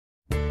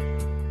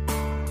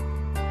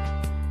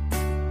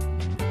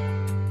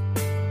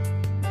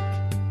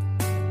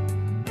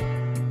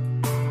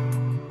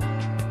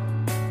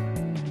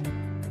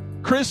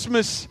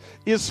Christmas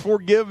is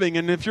forgiving.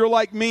 And if you're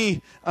like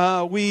me,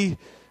 we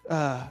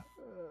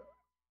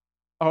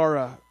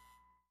are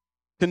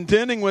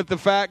contending with the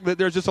fact that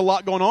there's just a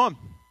lot going on.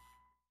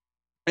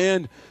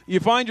 And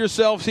you find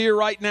yourselves here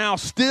right now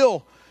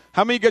still.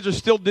 How many of you guys are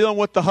still dealing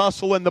with the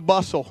hustle and the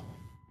bustle?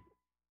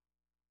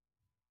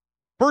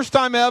 First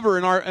time ever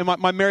in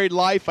my married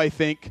life, I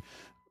think,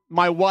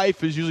 my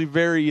wife is usually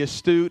very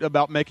astute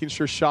about making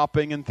sure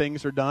shopping and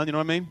things are done. You know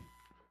what I mean?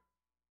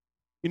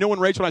 You know when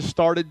Rachel and I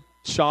started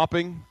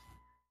shopping,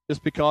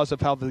 just because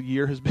of how the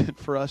year has been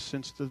for us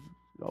since the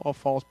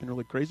fall's been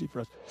really crazy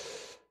for us.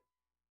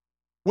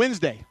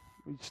 Wednesday.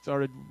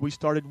 We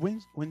started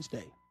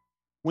Wednesday.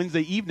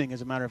 Wednesday evening,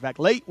 as a matter of fact.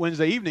 Late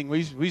Wednesday evening,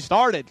 we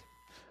started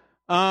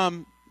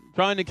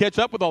trying to catch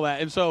up with all that.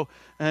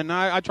 And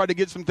I tried to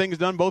get some things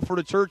done, both for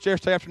the church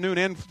yesterday afternoon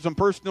and some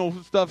personal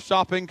stuff,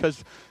 shopping,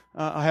 because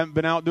I haven't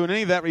been out doing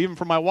any of that, even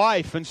for my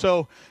wife. And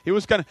so it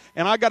was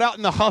and I got out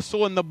in the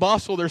hustle and the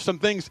bustle. There's some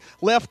things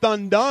left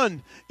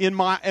undone in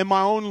my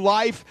own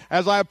life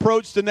as I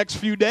approach the next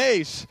few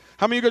days.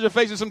 How many of you guys are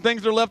facing some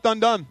things that are left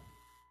undone?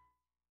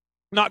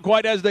 Not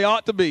quite as they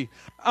ought to be.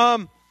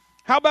 How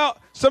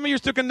about some of you are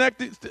still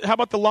connected? How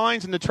about the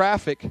lines and the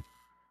traffic?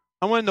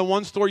 I went into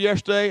one store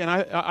yesterday, and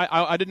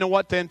I didn't know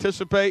what to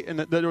anticipate, and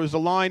there was a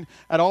line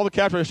at all the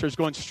cash registers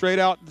going straight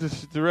out to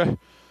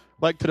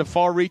the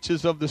far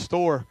reaches of the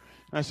store.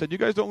 And I said, "You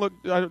guys don't look."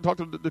 I talked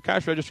to the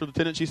cash register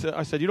attendant.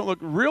 I said, "You don't look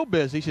real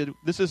busy." He said,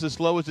 "This is as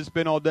slow as it's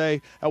been all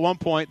day." At one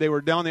point, they were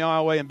down the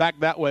aisleway and back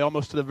that way,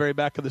 almost to the very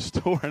back of the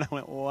store. And I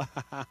went, "Wow."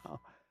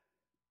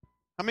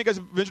 How many of you guys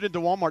have ventured into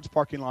Walmart's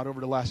parking lot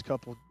over the last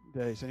couple of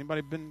days?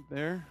 Anybody been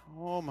there?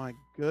 Oh, my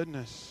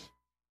goodness.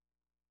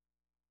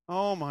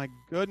 Oh, my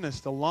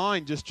goodness. The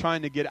line just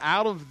trying to get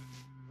out of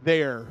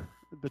there.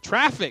 The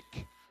traffic.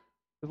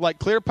 Like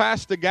clear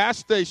past the gas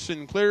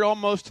station, clear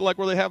almost to like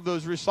where they have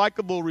those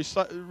recyclable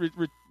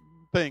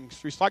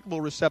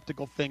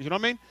receptacle things. You know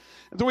what I mean?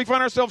 And so we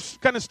find ourselves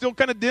still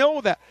dealing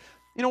with that.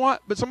 You know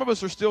what? But some of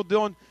us are still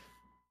dealing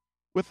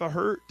with a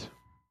hurt,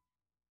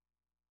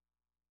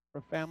 or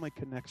a family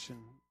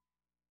connection,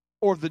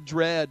 or the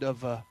dread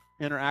of an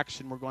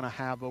interaction we're going to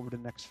have over the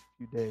next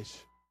few days.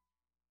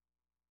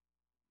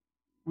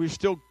 We're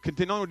still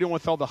continuing dealing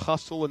with all the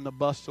hustle and the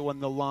bustle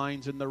and the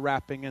lines and the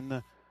wrapping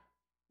and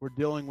we're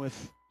dealing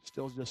with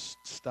still just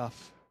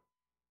stuff.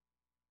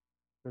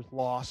 There's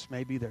loss,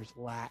 maybe there's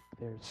lack,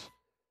 there's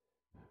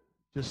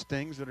just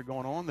things that are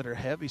going on that are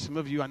heavy. Some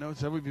of you, I know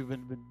some of you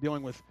have been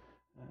dealing with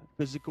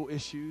physical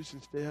issues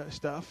and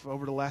stuff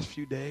over the last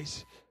few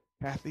days.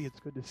 Kathy, it's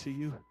good to see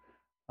you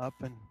up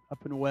and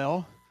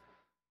well.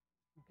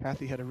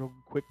 Kathy had a real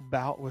quick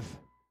bout with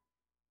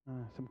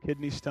some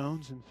kidney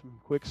stones and some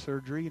quick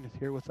surgery and is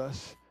here with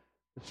us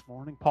this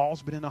morning.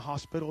 Paul's been in the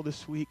hospital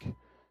this week,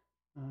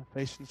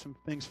 facing some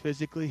things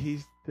physically he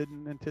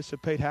didn't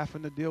anticipate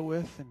having to deal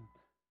with and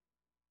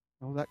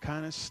all that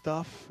kind of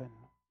stuff. And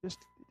just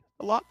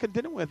a lot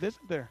contending with,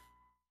 isn't there?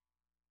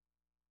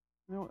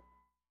 You know,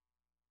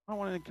 I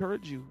want to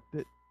encourage you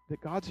that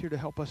God's here to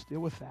help us deal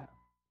with that.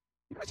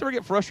 You guys ever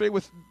get frustrated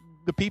with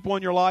the people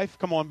in your life?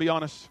 Come on, be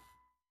honest.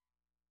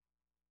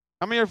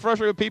 How many are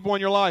frustrated with people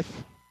in your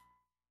life?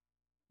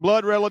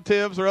 Blood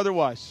relatives or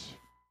otherwise?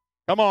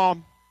 Come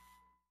on.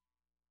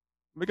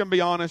 We can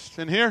be honest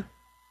in here.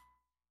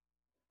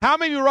 How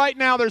many of you right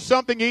now there's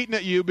something eating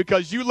at you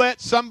because you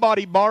let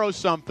somebody borrow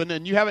something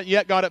and you haven't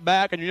yet got it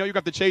back and you know you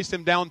have to chase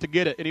them down to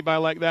get it?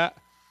 Anybody like that?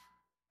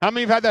 How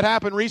many of you have had that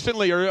happen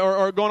recently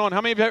or going on?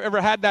 How many of you have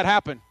ever had that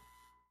happen?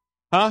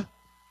 Huh?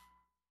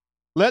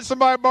 Let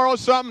somebody borrow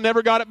something,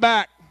 never got it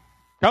back.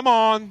 Come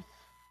on.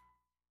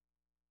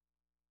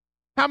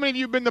 How many of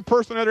you have been the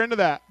person on the other end of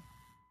that?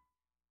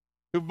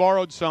 Who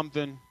borrowed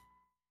something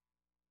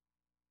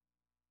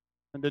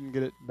and didn't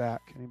get it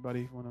back?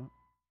 Anybody want to?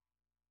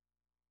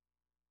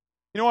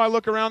 You know, I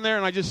look around there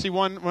and I just see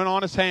one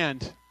honest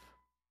hand.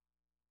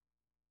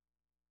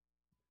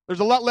 There's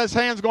a lot less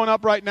hands going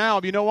up right now.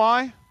 Do you know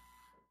why?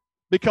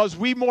 Because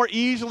we more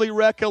easily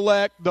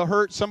recollect the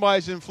hurt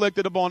somebody's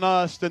inflicted upon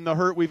us than the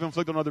hurt we've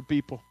inflicted on other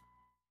people.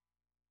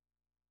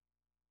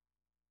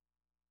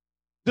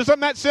 Just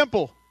something that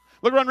simple.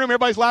 Look around the room,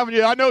 everybody's laughing at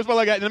you. I know it's about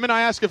like that. And the minute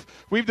I ask if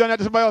we've done that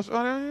to somebody else,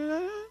 I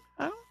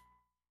don't.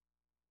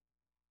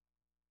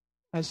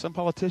 As some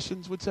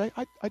politicians would say,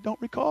 I don't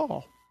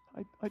recall.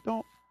 I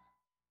don't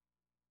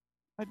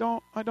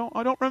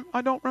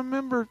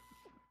remember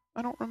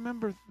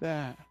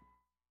that.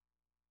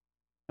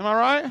 Am I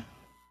right?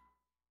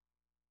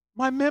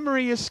 My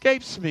memory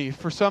escapes me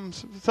for some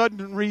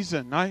sudden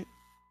reason.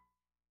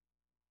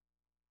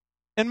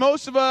 And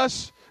most of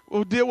us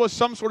will deal with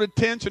some sort of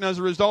tension as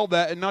a result of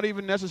that and not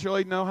even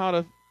necessarily know how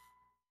to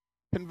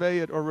convey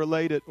it or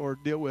relate it or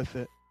deal with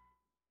it.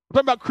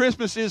 We're talking about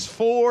Christmas is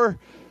for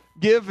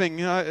giving.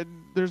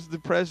 There's the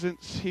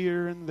presents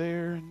here and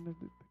there and the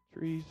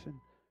trees. And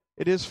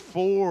it is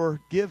for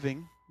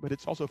giving, but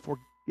it's also for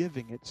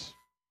giving. It's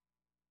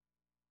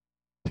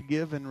to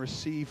give and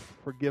receive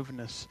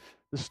forgiveness.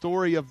 The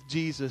story of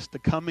Jesus, the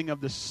coming of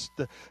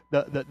the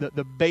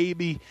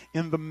baby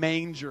in the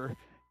manger,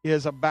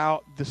 is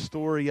about the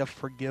story of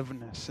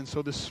forgiveness. And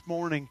so this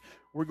morning,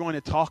 we're going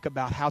to talk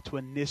about how to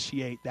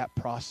initiate that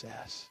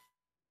process.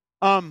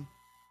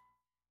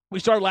 We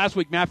started last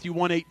week, Matthew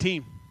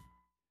 1:18.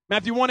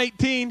 Matthew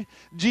 1:18,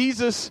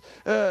 Jesus,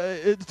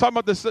 I talked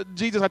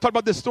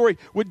about this story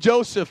with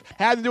Joseph,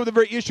 had to do with the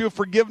very issue of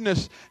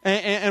forgiveness,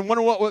 and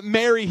wonder what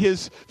Mary,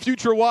 his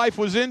future wife,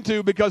 was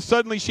into, because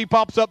suddenly she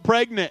pops up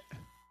pregnant.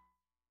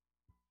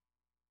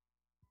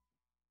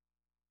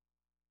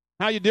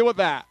 How you deal with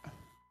that?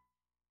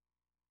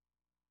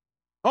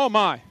 Oh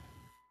my.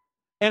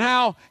 And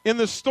how in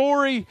the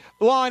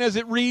storyline as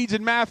it reads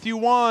in Matthew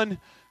 1,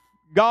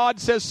 God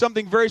says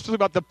something very specific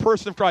about the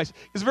person of Christ.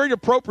 It's very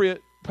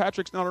appropriate,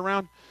 Patrick's not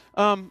around,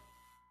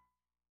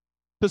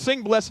 to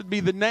sing Blessed Be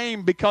the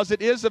Name, because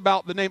it is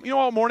about the name. You know,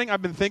 all morning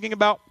I've been thinking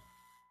about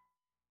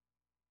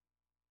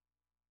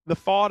the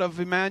thought of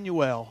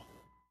Emmanuel.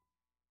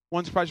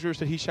 One surprising verse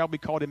said, He shall be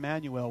called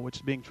Emmanuel,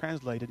 which being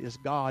translated is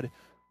God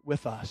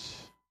with us.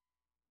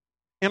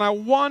 And I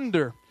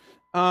wonder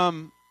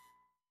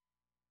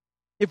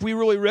if we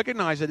really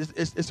recognize it,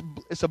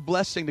 it's a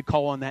blessing to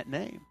call on that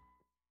name.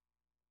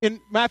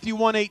 In Matthew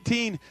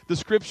 1:18, the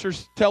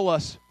scriptures tell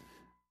us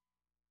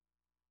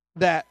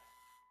that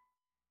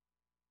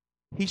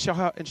she shall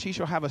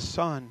have a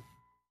son.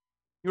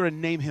 You're to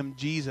name him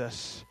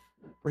Jesus,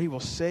 for he will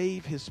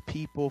save his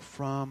people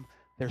from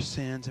their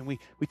sins. And we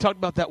talked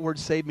about that word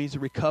save means to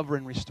recover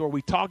and restore.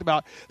 We talked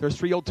about there's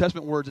 3 Old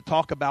Testament words that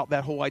talk about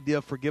that whole idea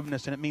of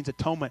forgiveness, and it means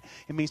atonement.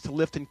 It means to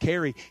lift and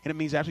carry, and it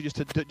means actually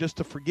just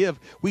to forgive.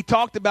 We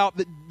talked about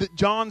that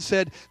John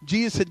said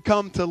Jesus had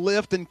come to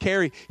lift and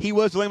carry. He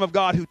was the Lamb of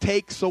God who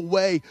takes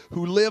away,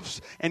 who lifts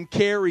and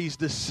carries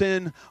the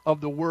sin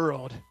of the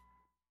world.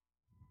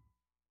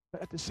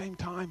 But at the same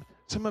time,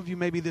 some of you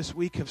maybe this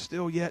week have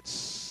still yet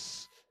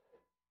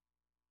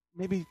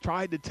maybe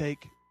tried to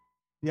take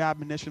the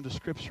admonition of the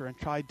Scripture and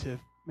tried to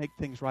make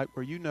things right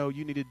where you know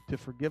you needed to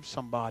forgive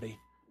somebody.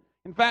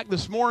 In fact,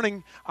 this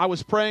morning I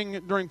was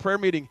praying during prayer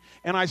meeting,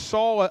 and I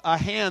saw a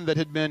hand that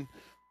had been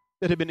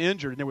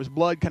injured, and there was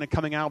blood kind of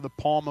coming out of the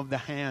palm of the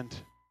hand.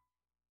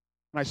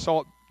 And I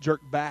saw it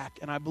jerk back,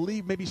 and I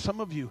believe maybe some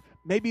of you,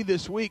 maybe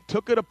this week,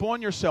 took it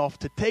upon yourself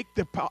to take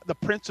the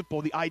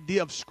principle, the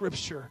idea of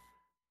Scripture,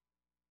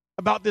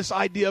 about this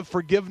idea of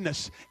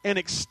forgiveness, and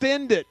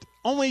extend it,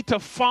 only to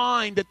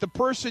find that the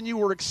person you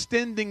were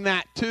extending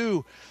that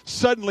to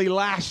suddenly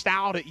lashed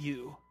out at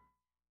you.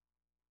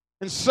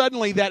 And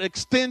suddenly that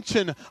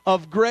extension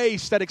of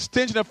grace, that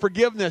extension of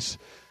forgiveness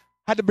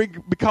had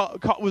to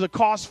was a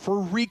cause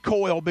for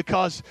recoil,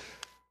 because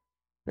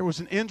there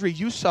was an injury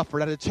you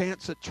suffered at a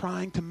chance at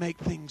trying to make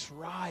things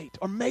right.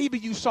 Or maybe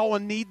you saw a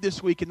need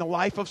this week in the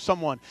life of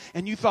someone,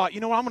 and you thought,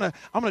 I'm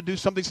gonna do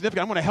something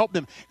significant. I'm gonna help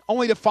them,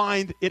 only to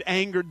find it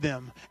angered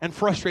them and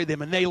frustrated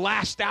them, and they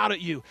lashed out at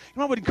you. You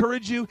know what I would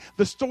encourage you?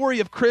 The story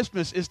of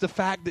Christmas is the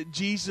fact that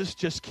Jesus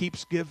just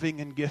keeps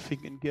giving and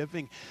giving and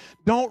giving.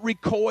 Don't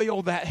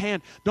recoil that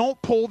hand. Don't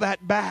pull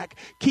that back.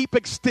 Keep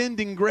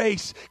extending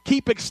grace.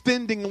 Keep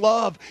extending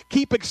love.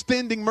 Keep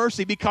extending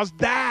mercy, because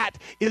that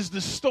is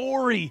the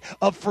story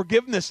of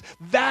forgiveness.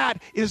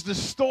 That is the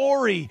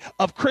story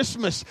of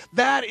Christmas.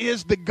 That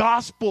is the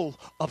gospel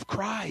of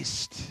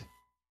Christ.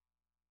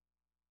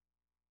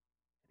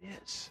 It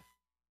is.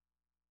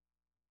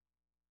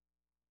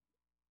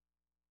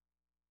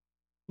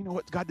 You know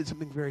what? God did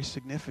something very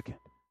significant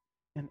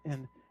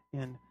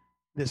in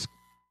this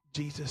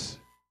Jesus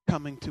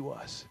coming to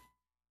us.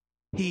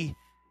 He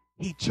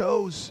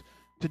chose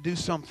to do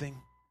something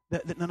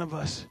that none of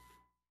us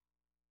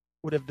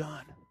would have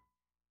done.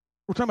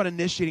 We're talking about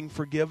initiating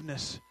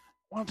forgiveness.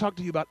 I want to talk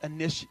to you about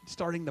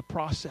starting the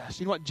process.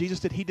 You know what Jesus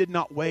did? He did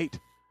not wait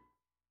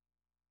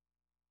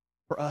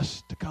for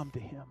us to come to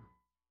him.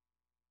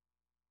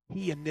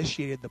 He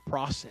initiated the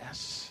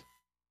process.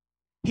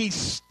 He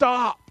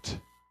stopped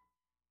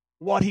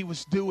what he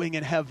was doing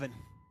in heaven.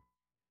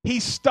 He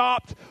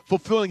stopped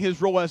fulfilling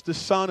his role as the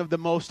Son of the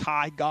Most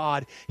High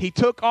God. He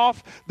took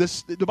off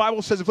this. The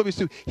Bible says in Philippians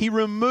 2, he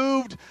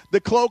removed the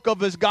cloak of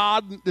his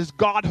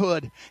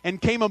godhood, and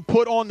came and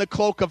put on the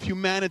cloak of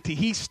humanity.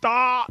 He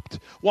stopped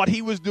what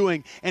he was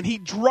doing, and he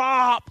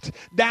dropped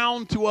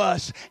down to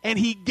us, and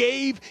he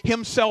gave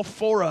himself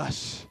for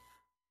us.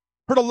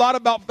 Heard a lot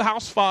about the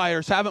house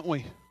fires, haven't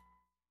we?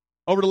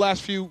 Over the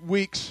last few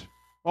weeks.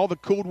 All the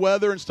cold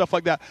weather and stuff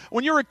like that.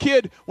 When you're a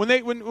kid, when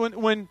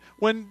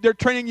they're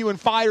training you in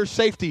fire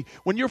safety,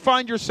 when you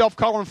find yourself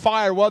caught on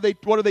fire, what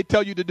do they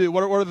tell you to do?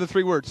 What are the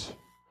 3 words?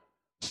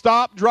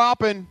 Stop,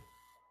 drop, and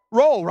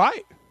roll,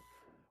 right?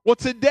 Well,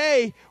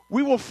 today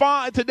we're going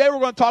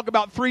to talk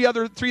about three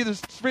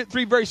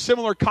very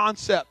similar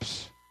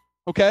concepts.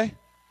 Okay?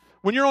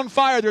 When you're on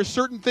fire, there's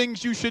certain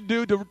things you should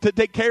do to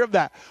take care of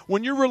that.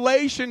 When your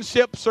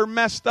relationships are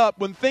messed up,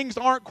 when things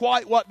aren't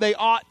quite what they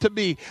ought to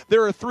be,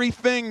 there are 3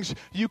 things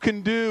you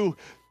can do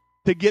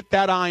to get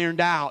that ironed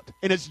out.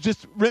 And it's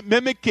just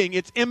mimicking,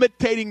 it's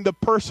imitating the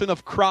person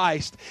of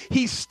Christ.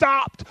 He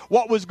stopped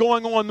what was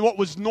going on, what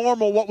was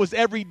normal, what was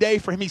every day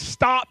for him. He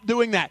stopped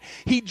doing that.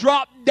 He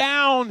dropped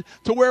down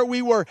to where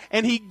we were,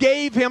 and he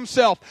gave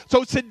himself.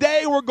 So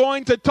today we're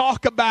going to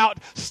talk about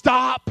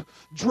stop,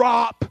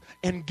 drop,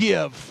 and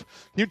give.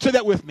 You say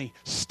that with me.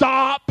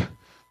 Stop,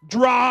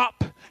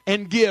 drop,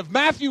 and give.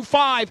 Matthew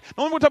 5,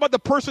 not only we're talking about the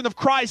person of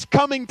Christ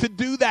coming to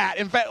do that.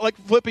 In fact, like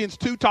Philippians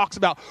 2 talks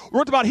about,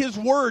 we're talking about his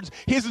words,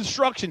 his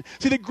instruction.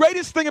 See, the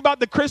greatest thing about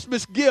the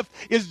Christmas gift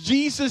is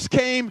Jesus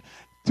came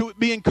to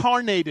be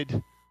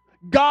incarnated.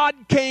 God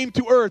came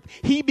to earth.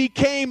 He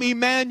became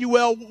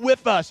Emmanuel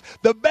with us.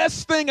 The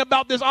best thing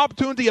about this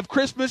opportunity of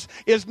Christmas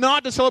is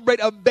not to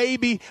celebrate a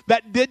baby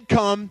that did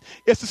come.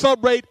 It's to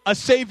celebrate a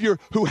Savior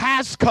who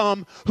has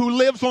come, who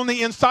lives on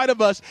the inside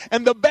of us.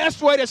 And the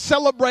best way to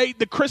celebrate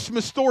the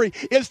Christmas story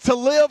is to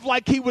live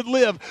like he would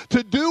live,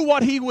 to do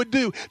what he would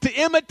do, to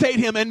imitate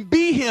him and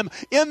be him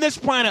in this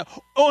planet,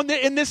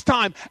 in this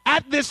time,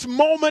 at this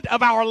moment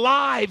of our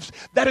lives.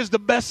 That is the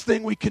best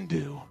thing we can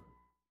do.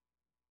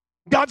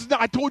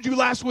 I told you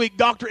last week,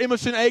 Dr.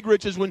 Emerson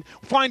Eggerichs is when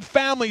find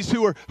families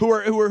who are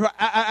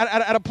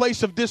at a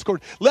place of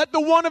discord. Let the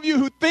one of you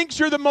who thinks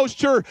you're the most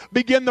sure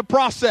begin the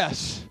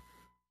process.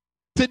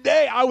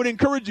 Today, I would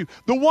encourage you,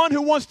 the one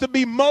who wants to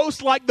be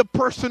most like the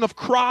person of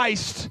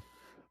Christ,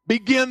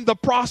 begin the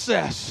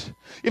process.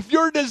 If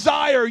your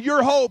desire,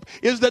 your hope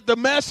is that the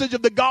message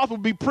of the gospel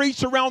be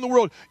preached around the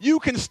world, you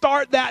can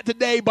start that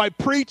today by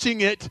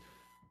preaching it.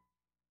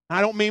 I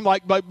don't mean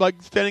like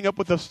standing up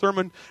with a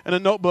sermon and a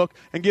notebook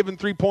and giving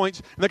 3 points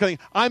and that kind of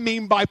thing. I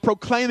mean by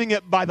proclaiming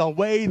it by the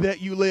way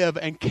that you live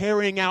and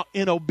carrying out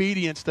in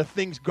obedience the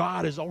things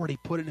God has already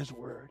put in his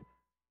word.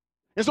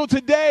 And so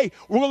today,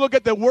 we're going to look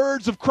at the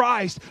words of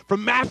Christ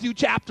from Matthew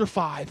chapter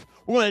 5.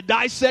 We're going to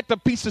dissect a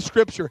piece of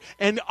scripture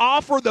and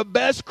offer the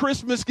best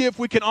Christmas gift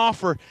we can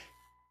offer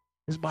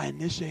is by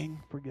initiating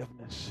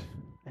forgiveness,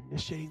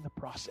 initiating the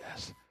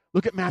process.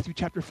 Look at Matthew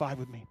chapter 5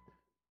 with me.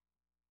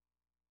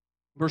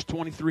 Verse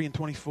 23 and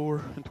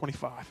 24 and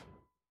 25.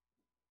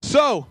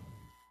 So,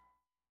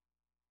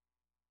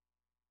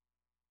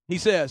 he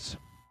says,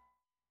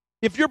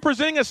 if you're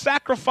presenting a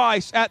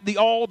sacrifice at the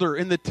altar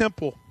in the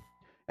temple,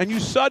 and you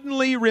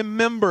suddenly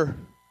remember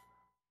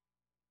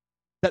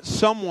that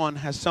someone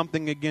has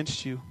something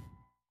against you,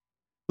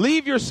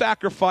 leave your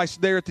sacrifice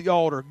there at the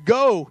altar.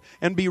 Go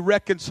and be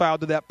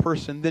reconciled to that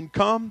person. Then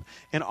come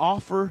and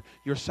offer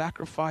your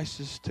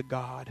sacrifices to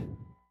God.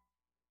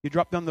 You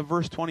drop down to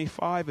verse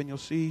 25 and you'll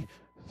see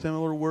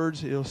similar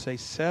words. It'll say,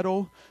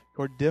 settle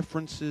your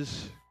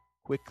differences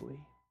quickly.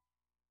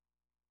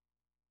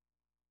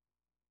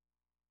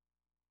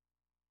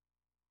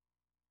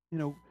 You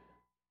know,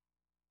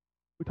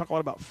 we talk a lot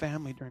about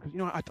family during, because, you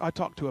know, I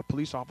talked to a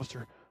police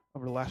officer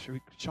over the last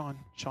week, Sean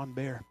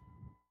Bear.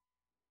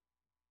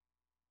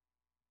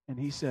 And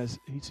he says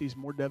he sees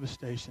more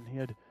devastation.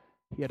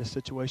 He had a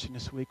situation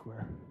this week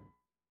where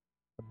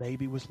a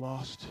baby was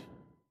lost,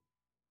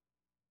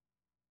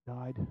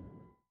 died.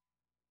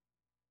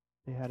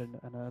 They had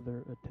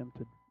another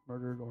attempted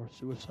murder or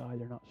suicide,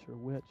 they're not sure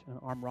which, an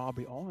armed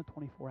robbery, all in a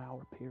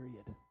 24-hour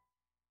period. You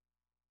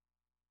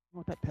know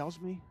what that tells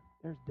me?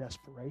 There's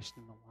desperation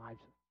in the lives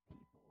of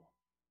people.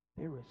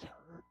 There is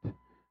hurt.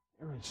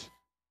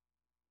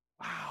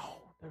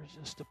 There's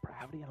just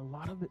depravity, and a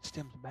lot of it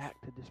stems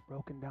back to just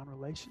broken down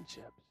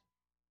relationships.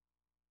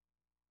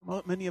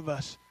 Well, many of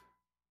us,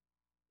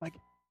 like,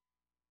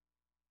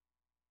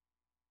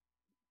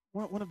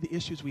 one of the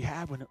issues we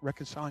have when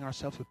reconciling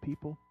ourselves with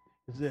people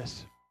is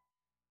this.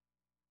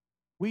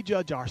 We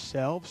judge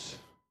ourselves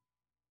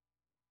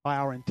by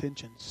our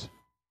intentions.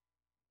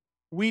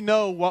 We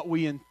know what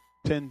we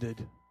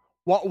intended,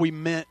 what we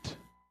meant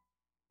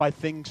by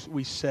things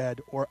we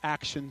said or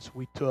actions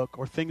we took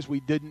or things we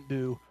didn't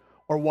do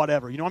or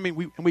whatever. You know what I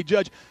mean? We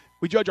judge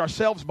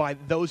ourselves by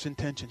those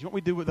intentions. You know what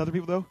we do with other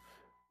people, though?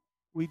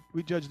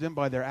 We judge them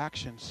by their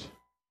actions,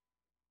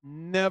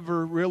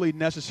 never really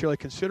necessarily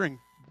considering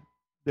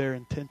their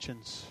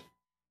intentions.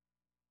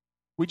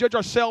 We judge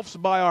ourselves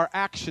by our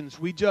actions.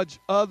 We judge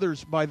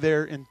others by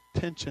their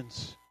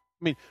intentions.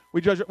 I mean, we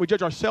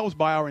judge ourselves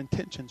by our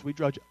intentions. We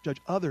judge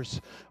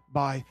others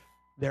by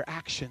their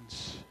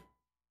actions.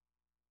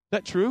 Is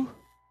that true?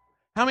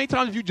 How many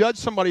times have you judged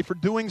somebody for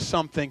doing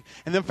something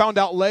and then found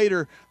out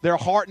later their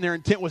heart and their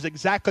intent was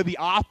exactly the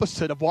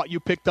opposite of what you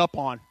picked up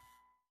on?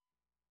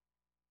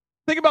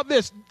 Think about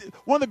this.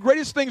 One of the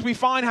greatest things we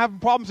find having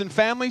problems in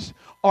families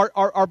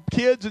are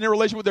kids and their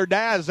relationship with their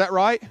dad. Is that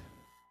right?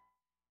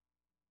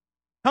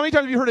 How many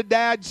times have you heard a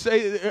dad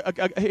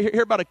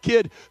hear about a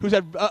kid who's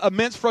had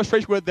immense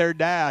frustration with their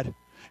dad,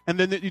 and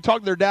then you talk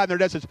to their dad, and their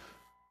dad says,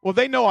 well,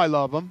 they know I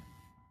love them.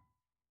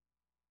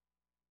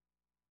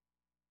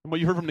 And what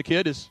you heard from the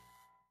kid is,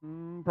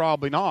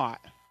 probably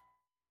not.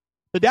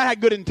 The dad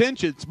had good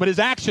intentions, but his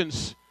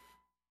actions.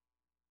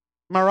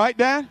 Am I right,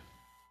 Dad?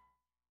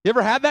 You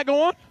ever had that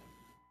go on?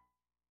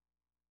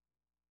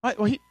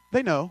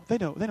 They know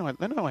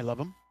I love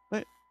them.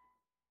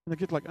 And the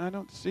kid's like, I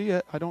don't see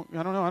it. I don't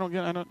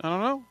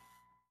know.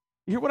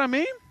 You hear what I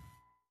mean?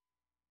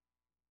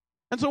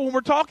 And so when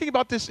we're talking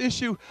about this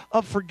issue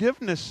of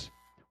forgiveness,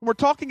 when we're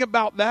talking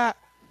about that,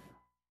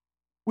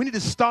 we need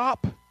to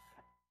stop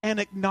and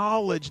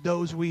acknowledge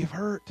those we've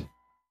hurt.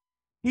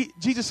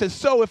 Jesus says,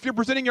 so if you're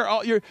presenting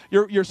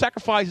your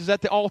sacrifices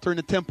at the altar in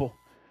the temple,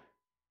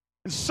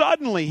 and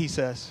suddenly, he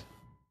says,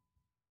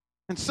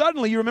 and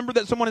suddenly you remember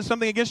that someone has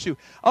something against you.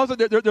 Also,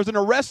 there's an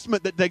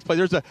arrestment that takes place.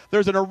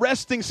 There's an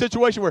arresting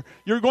situation where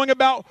you're going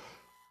about,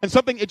 and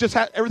something,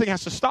 everything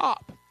has to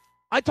stop.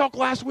 I talked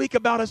last week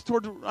about us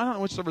toward, I don't know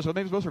which service, maybe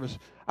it was both service,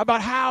 about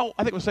how,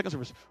 I think it was second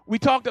service, we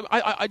talked,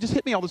 I just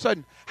hit me all of a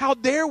sudden, how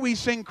dare we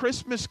sing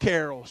Christmas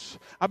carols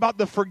about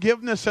the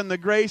forgiveness and the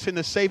grace and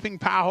the saving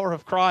power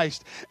of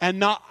Christ and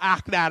not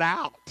act that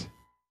out?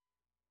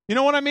 You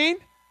know what I mean?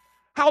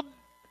 How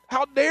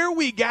dare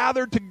we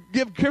gather to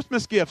give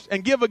Christmas gifts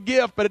and give a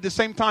gift, but at the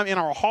same time in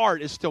our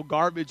heart is still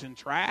garbage and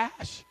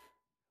trash?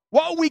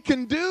 What we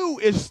can do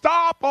is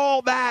stop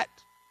all that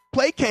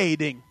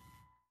placating.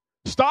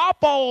 Stop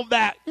all of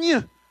that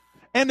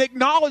and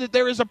acknowledge that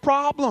there is a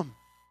problem.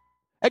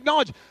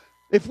 Acknowledge.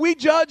 If we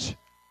judge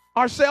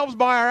ourselves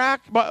by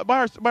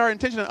our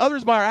intention and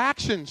others by our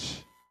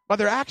actions, by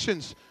their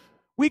actions,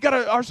 we got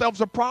ourselves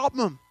a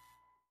problem.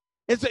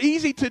 It's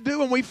easy to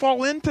do and we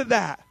fall into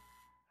that.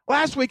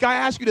 Last week I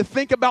asked you to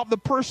think about the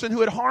person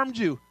who had harmed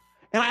you.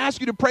 And I asked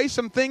you to pray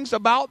some things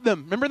about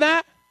them. Remember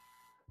that?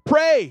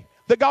 Pray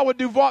that God would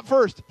do what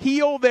first?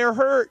 Heal their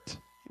hurt.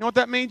 You know what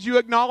that means? You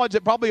acknowledge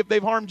that probably if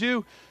they've harmed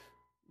you,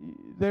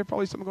 there's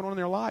probably something going on in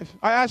their life.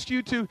 I asked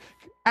you to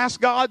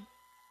ask God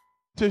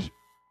to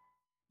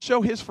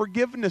show his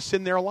forgiveness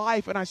in their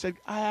life. And I said,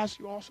 I asked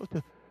you also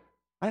to,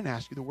 I didn't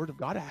ask you, the Word of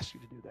God asked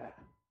you to do that.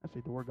 I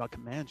said, the Word of God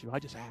commands you. I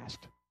just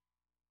asked.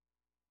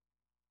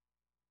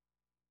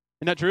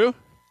 Isn't that true?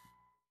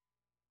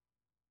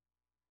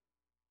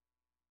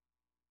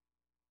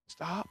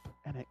 Stop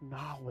and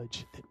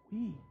acknowledge that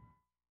we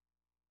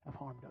have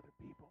harmed other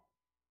people.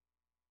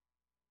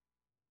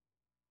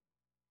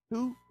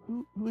 Who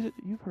is it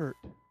that you've hurt?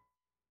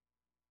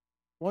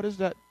 What is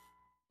that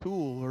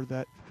tool or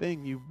that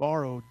thing you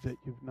borrowed that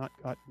you've not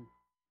gotten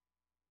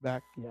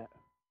back yet?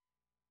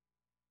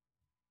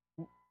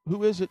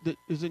 Who is it that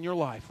is in your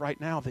life right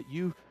now that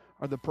you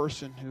are the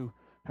person who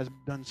has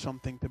done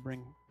something to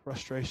bring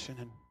frustration?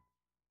 And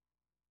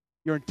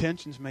your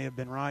intentions may have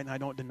been right, and I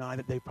don't deny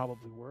that they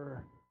probably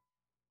were.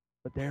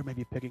 But they're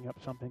maybe picking up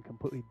something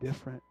completely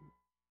different,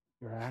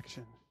 your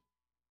actions.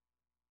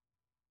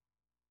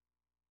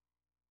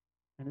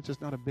 And it's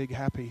just not a big,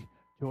 happy,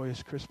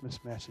 joyous Christmas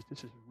message.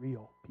 This is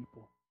real,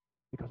 people.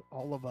 Because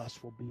all of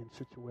us will be in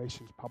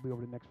situations probably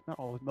over the next, not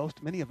all,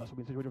 many of us will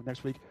be in situations over the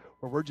next week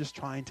where we're just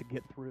trying to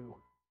get through.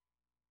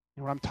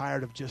 You know, I'm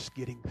tired of just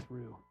getting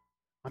through.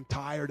 I'm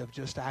tired of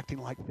just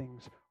acting like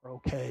things are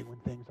okay when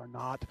things are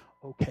not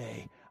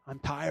okay. I'm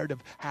tired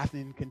of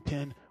having to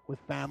contend with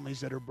families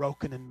that are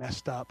broken and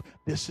messed up.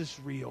 This is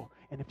real.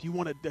 And if you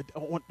want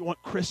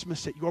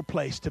Christmas at your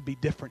place to be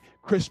different,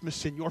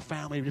 Christmas in your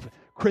family to be different,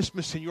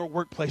 Christmas in your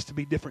workplace to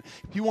be different,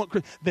 if you want,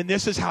 then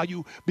this is how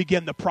you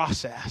begin the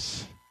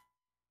process.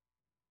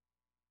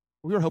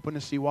 We were hoping to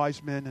see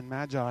wise men and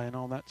magi and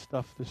all that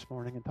stuff this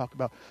morning and talk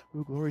about,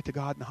 glory to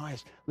God in the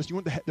highest. Listen, you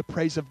want the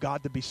praise of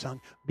God to be sung?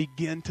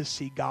 Begin to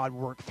see God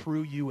work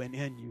through you and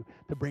in you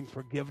to bring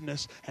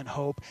forgiveness and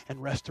hope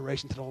and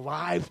restoration to the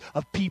lives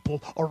of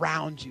people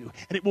around you.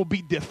 And it will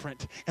be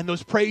different. And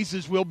those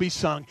praises will be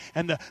sung.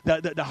 And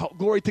the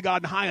glory to God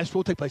in the highest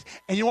will take place.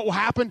 And you know what will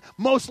happen?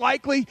 Most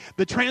likely,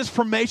 the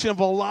transformation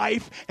of a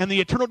life and the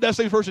eternal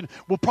destiny of a person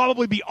will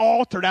probably be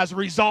altered as a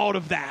result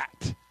of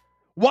that.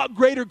 What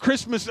greater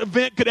Christmas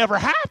event could ever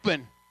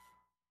happen?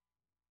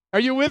 Are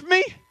you with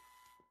me?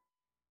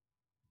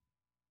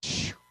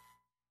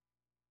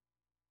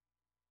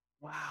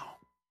 Wow.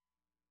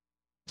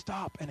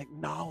 Stop and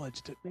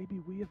acknowledge that maybe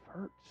we have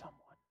hurt someone.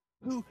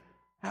 Who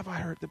have I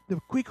hurt?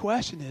 The quick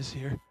question is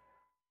here,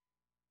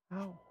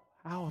 how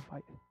have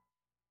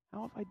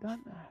I done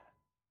that?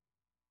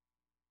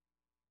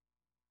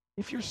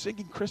 If you're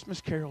singing Christmas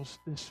carols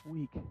this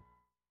week,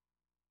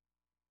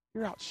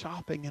 you're out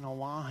shopping in a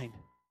line,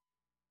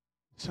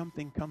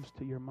 something comes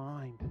to your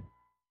mind, it's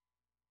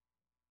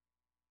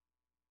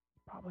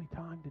probably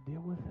time to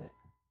deal with it.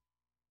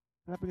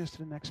 That brings us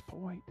to the next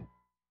point.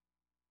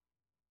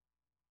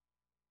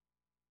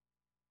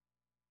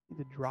 You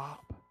need to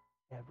drop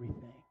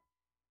everything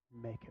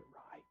and make it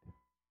right.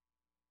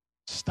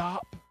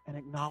 Stop and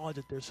acknowledge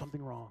that there's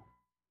something wrong.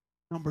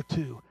 Number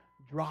 2,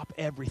 drop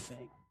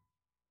everything.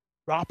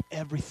 Drop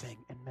everything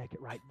and make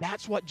it right.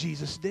 That's what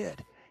Jesus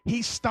did.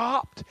 He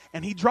stopped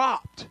and he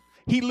dropped.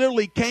 He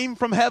literally came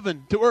from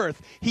heaven to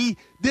earth. He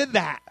did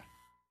that.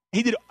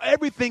 He did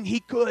everything he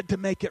could to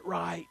make it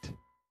right.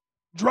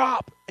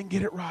 Drop and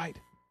get it right.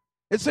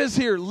 It says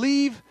here,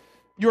 leave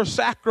your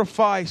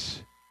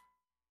sacrifice.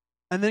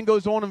 And then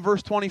goes on in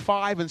verse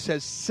 25 and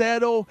says,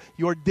 settle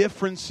your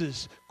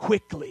differences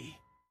quickly.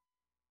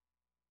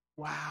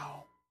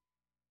 Wow.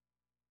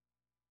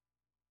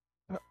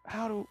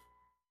 How do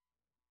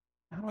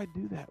I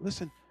do that?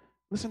 Listen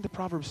to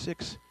Proverbs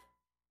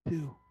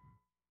 6:2.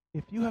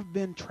 If you have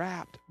been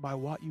trapped by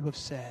what you have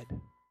said,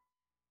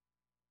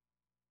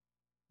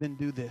 then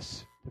do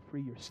this to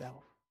free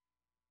yourself.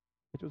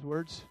 Get those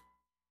words?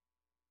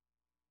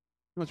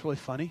 You know what's really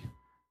funny?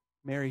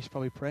 Mary's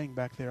probably praying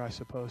back there, I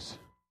suppose.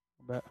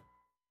 I bet.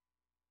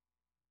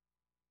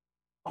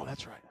 Oh,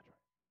 that's right. That's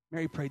right.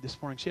 Mary prayed this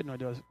morning. She had no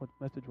idea what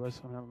the message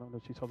was. I don't know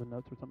if she saw the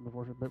notes or something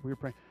before, but we were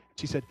praying.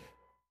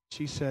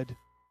 She said,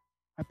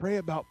 I pray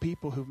about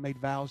people who've made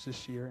vows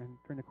this year, and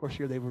during the course of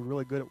the year they were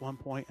really good at one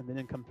point and they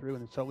didn't come through,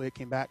 and then suddenly it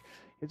came back.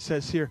 It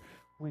says here,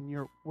 when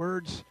you're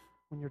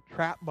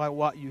trapped by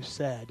what you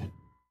said,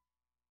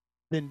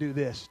 then do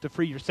this to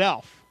free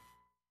yourself.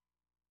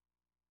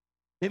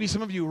 Maybe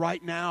some of you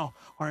right now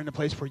are in a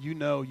place where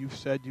you've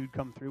said you'd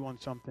come through on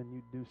something,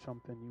 you'd do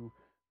something, you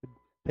would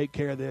take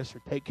care of this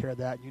or take care of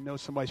that, and you know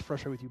somebody's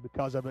frustrated with you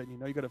because of it, and you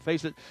know you got to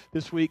face it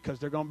this week because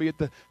they're going to be at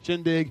the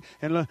shindig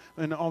and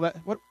all that.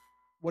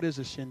 What is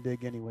a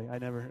shindig anyway?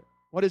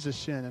 What is a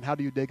shin and how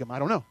do you dig them? I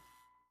don't know.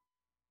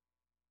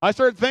 I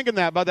started thinking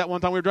about that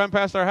one time. We were driving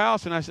past our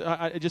house, and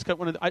I just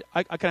kind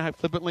of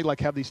flippantly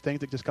have these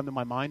things that just come to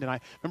my mind. And I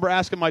remember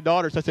asking my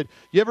daughters, I said,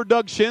 you ever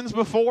dug shins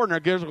before? And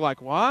their kids were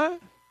like, what?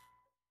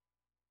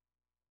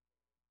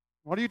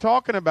 What are you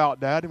talking about,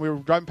 Dad? And we were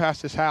driving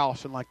past this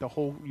house, and the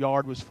whole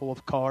yard was full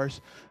of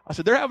cars. I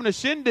said, they're having a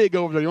shindig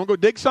over there. You want to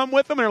go dig some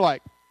with them? And they're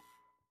like,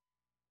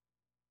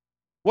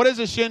 what is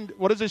a shin?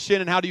 What is a shin,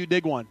 and how do you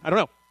dig one? I don't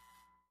know.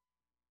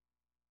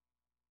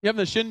 You're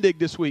having a shindig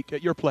this week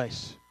at your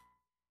place.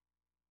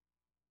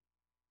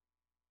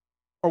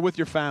 Or with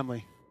your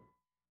family.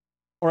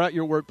 Or at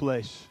your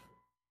workplace.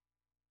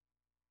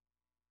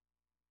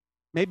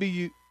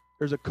 Maybe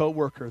there's a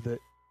coworker that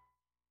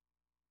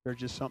there's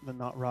just something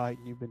not right,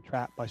 and you've been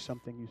trapped by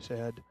something you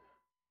said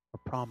or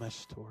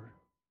promised. Or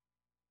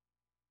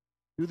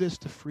do this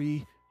to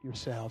free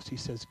yourselves. He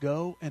says,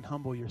 go and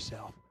humble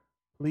yourself.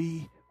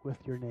 Flee with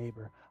your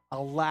neighbor.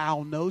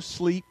 Allow no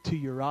sleep to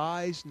your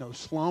eyes, no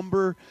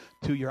slumber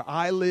to your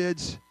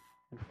eyelids,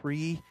 and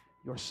free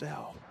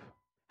yourself.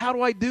 How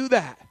do I do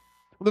that?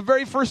 Well, the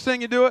very first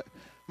thing you do it,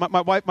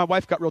 my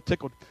wife got real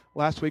tickled.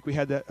 Last week we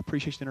had that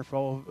appreciation dinner for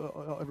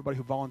all everybody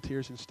who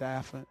volunteers and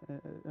staff,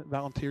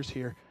 volunteers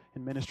here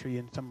in ministry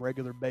in some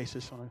regular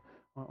basis on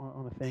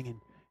a thing,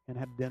 and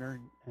had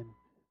dinner, and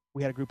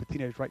we had a group of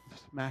teenagers right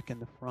smack in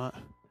the front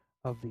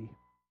of the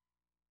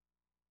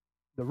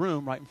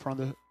room, right in front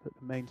of the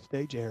main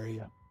stage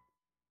area.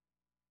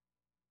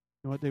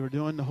 You know what they were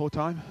doing the whole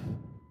time?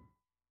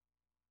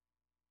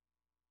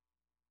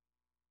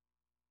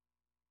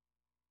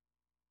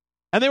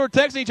 And they were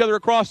texting each other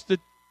across the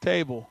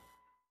table.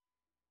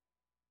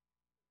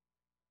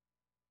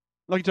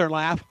 Look at her and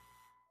laugh.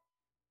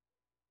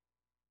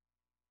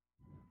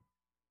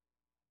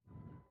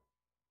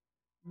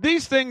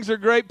 These things are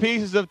great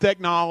pieces of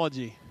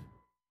technology.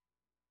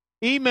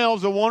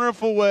 Email's a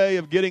wonderful way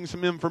of getting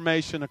some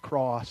information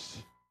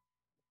across.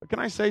 But can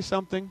I say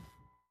something?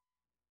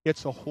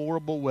 It's a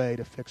horrible way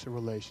to fix a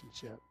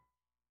relationship.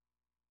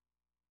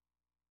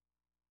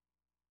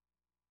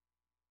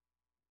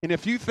 And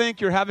if you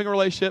think you're having a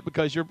relationship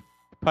because you're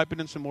typing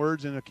in some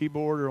words in a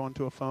keyboard or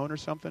onto a phone or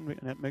something,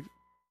 and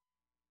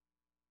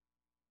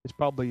it's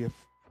probably a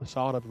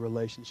facade of a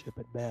relationship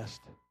at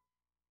best.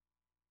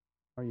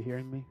 Are you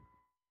hearing me?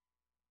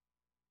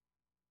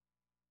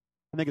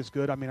 I think it's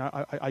good. I mean,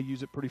 I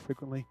use it pretty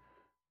frequently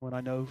when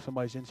I know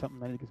somebody's in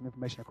something. I need to get some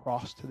information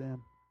across to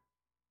them.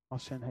 I'll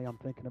send, hey, I'm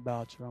thinking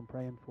about you. I'm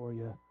praying for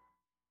you.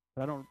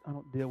 But I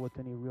don't deal with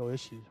any real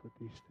issues with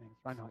these things.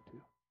 Try not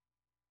to.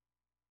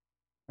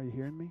 Are you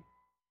hearing me?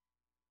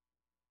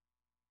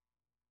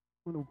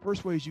 One of the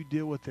first ways you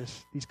deal with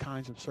these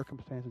kinds of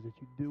circumstances is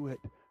you do it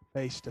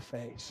face to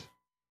face.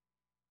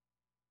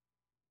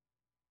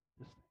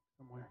 Just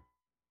somewhere.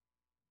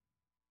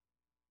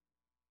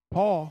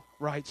 Paul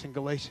writes in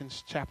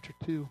Galatians chapter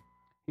 2,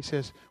 he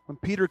says, when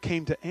Peter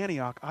came to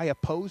Antioch, I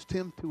opposed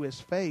him to his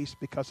face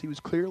because he was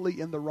clearly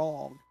in the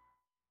wrong.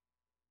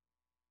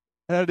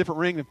 It had a different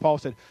ring than Paul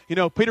said.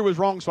 Peter was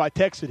wrong, so I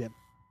texted him.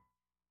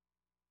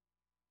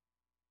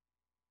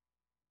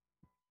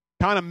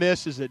 Kind of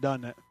misses it,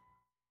 doesn't it?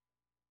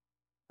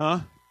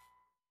 Huh?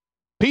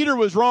 Peter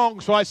was wrong,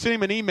 so I sent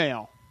him an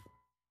email.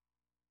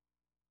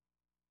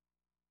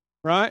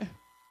 Right?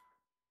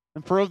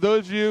 And for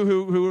those of you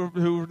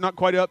who are not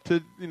quite up to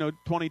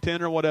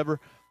 2010 or whatever,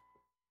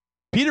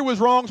 Peter was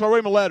wrong, so I wrote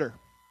him a letter.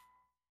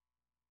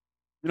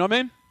 You know what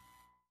I mean?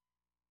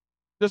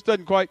 Just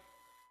doesn't quite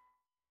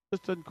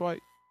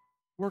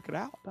work it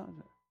out, does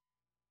it?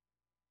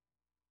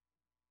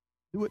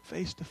 Do it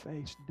face to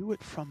face. Do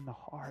it from the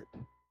heart.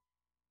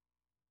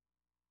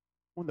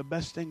 One of the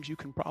best things you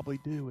can probably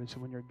do is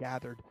when you're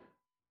gathered,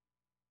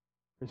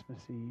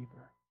 Christmas Eve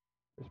or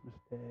Christmas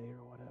Day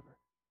or whatever,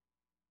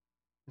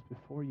 is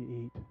before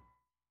you eat.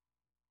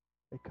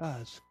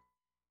 Because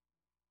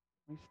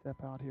let me step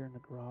out here in the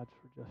garage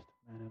for just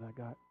a minute. I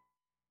got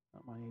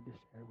something I need to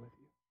share with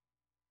you.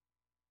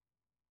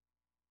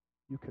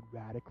 You could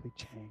radically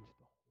change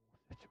the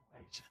whole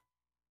situation,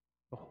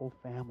 the whole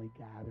family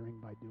gathering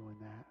by doing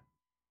that.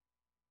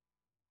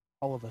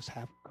 All of us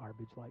have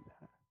garbage like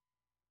that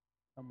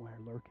somewhere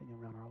lurking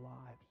around our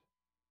lives.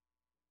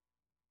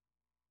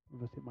 Some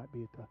of us, it might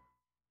be at the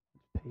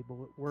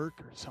table at work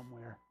or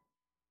somewhere.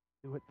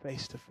 Do it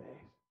face to face.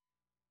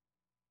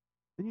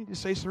 Then you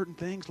just say certain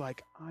things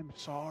like, I'm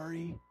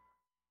sorry,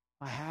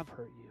 I have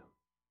hurt you.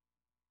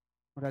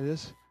 What that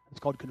is? It's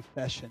called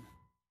confession.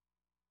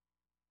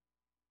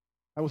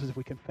 The Bible says if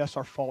we confess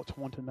our faults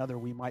one to another,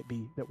 we might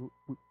be, that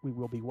we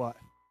will be what?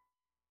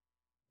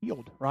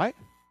 Healed, right?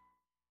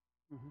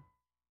 Mm-hmm.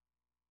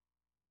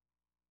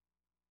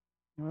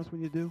 You know what else we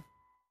need to do?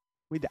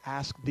 We need to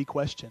ask the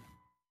question.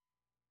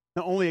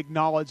 Not only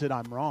acknowledge that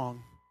I'm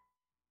wrong,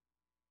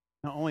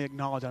 not only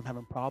acknowledge I'm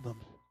having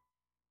problems,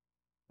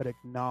 but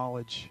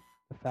acknowledge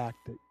the fact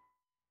that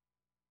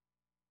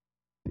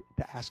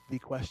to ask the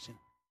question,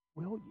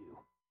 will you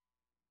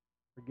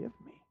forgive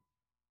me?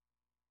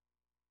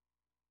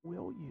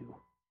 Will you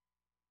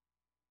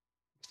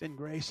extend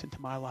grace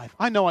into my life?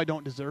 I know I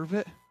don't deserve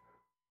it.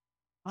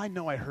 I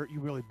know I hurt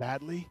you really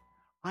badly.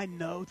 I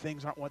know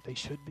things aren't what they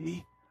should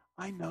be.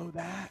 I know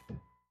that.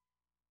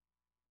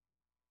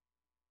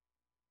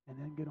 And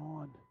then get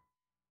on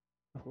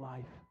with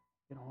life.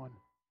 Get on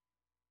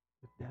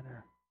with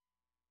dinner.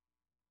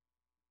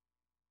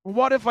 Well,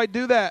 what if I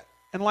do that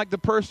and like the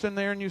person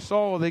there and you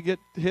saw, they get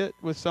hit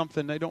with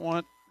something they don't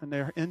want and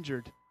they're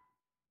injured?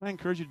 I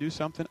encourage you to do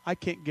something. I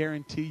can't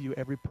guarantee you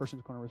every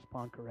person's going to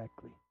respond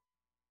correctly.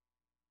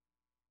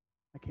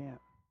 I can't.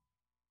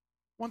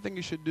 One thing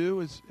you should do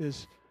is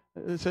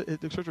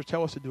the scriptures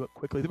tell us to do it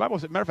quickly. The Bible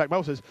says, matter of fact, the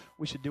Bible says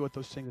we should do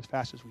those things as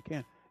fast as we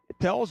can. It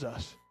tells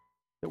us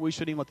that we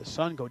shouldn't even let the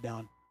sun go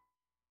down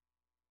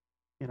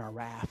in our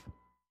wrath.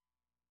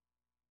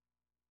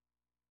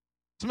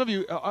 Some of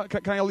you,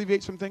 can I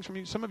alleviate some things from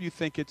you? Some of you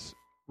think it's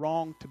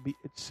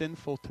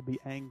sinful to be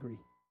angry.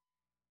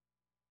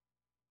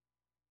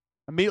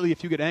 Immediately,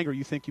 if you get angry,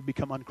 you think you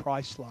become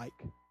unchristlike.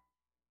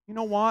 You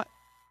know what?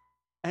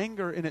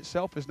 Anger in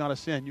itself is not a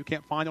sin. You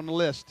can't find on the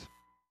list.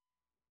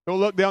 Go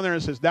look down there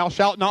and it says, thou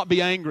shalt not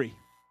be angry.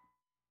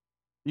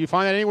 Do you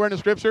find that anywhere in the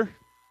scripture?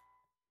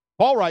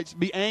 Paul writes,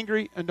 be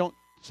angry and don't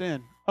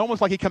sin.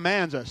 Almost like he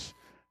commands us.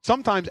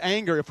 Sometimes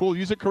anger, if we'll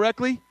use it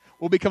correctly,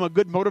 will become a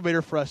good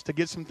motivator for us to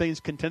get some things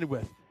contended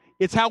with.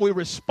 It's how we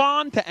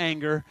respond to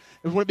anger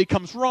is when it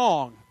becomes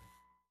wrong.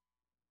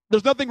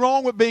 There's nothing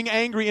wrong with being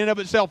angry in and of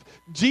itself.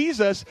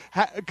 Jesus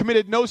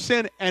committed no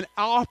sin and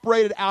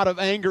operated out of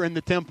anger in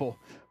the temple.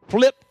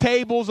 Flipped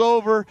tables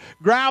over,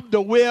 grabbed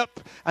a whip,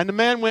 and the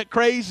man went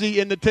crazy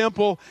in the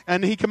temple,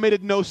 and he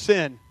committed no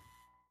sin.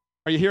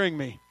 Are you hearing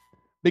me?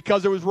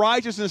 Because there was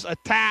righteousness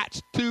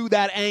attached to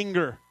that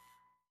anger.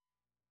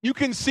 You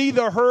can see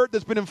the hurt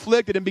that's been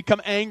inflicted and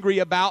become angry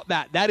about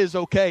that. That is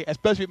okay,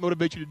 especially if it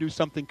motivates you to do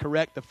something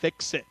correct to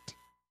fix it,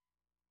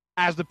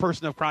 as the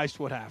person of Christ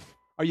would have.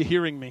 Are you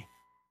hearing me?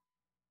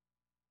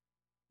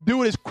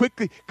 Do it as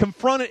quickly,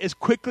 confront it as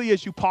quickly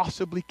as you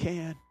possibly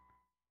can.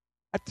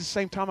 At the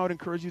same time, I would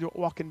encourage you to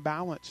walk in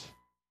balance.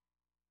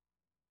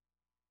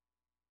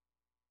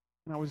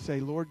 And I would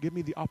say, Lord, give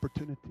me the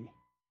opportunity.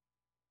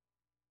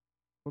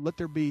 Lord, let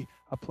there be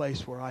a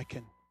place where I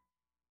can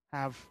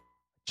have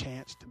a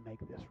chance to make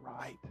this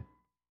right.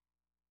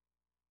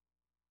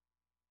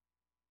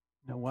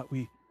 You know what?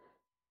 The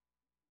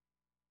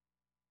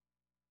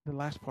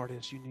last part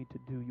is you need to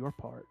do your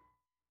part.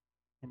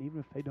 And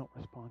even if they don't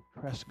respond,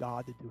 trust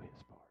God to do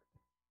his part.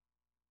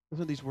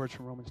 Listen to these words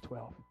from Romans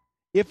 12.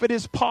 If it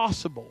is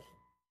possible,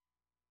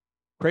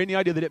 creating the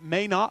idea that it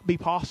may not be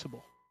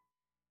possible.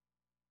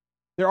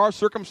 There are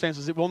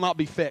circumstances it will not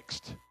be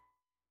fixed.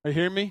 Are you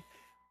hearing me?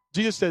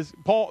 Jesus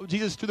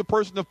to the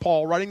person of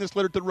Paul, writing this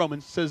letter to the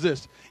Romans, says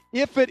this.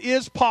 If it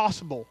is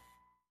possible,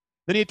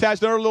 then he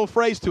attached another little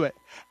phrase to it.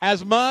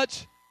 As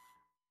much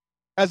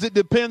as it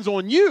depends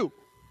on you.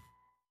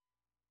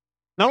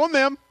 Not on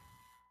them.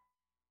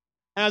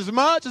 As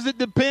much as it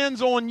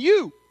depends on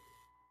you.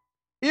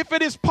 If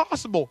it is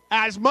possible,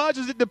 as much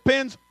as it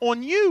depends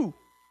on you.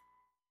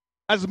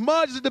 As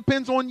much as it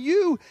depends on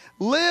you,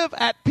 live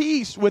at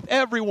peace with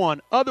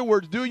everyone. Other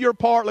words, do your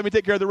part, let me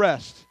take care of the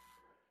rest.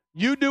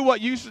 You do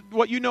what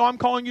you know I'm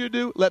calling you to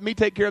do, let me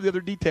take care of the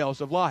other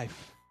details of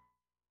life.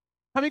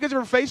 How many of you guys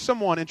ever faced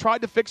someone and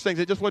tried to fix things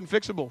that just wasn't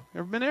fixable?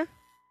 Ever been there?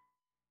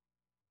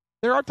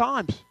 There are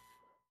times.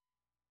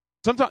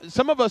 Sometimes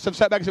some of us have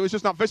sat back and said, it's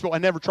just not fixable. I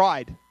never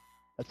tried.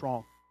 That's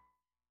wrong.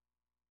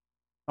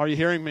 Are you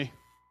hearing me?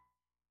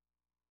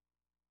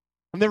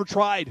 I've never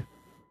tried.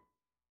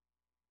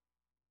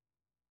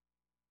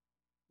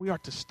 We are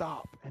to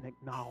stop and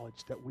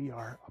acknowledge that we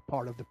are a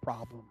part of the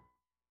problem.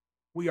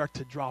 We are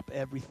to drop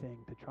everything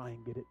to try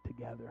and get it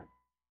together.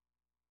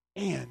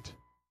 And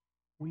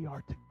we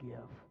are to give.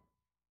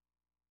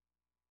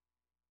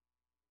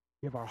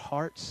 Give our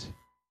hearts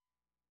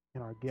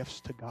and our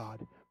gifts to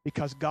God.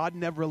 Because God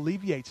never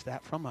alleviates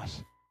that from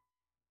us.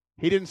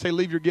 He didn't say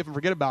leave your gift and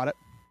forget about it.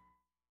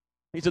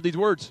 He said these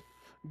words.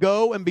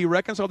 Go and be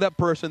reconciled to that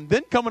person,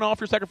 then come and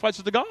offer your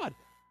sacrifices to God.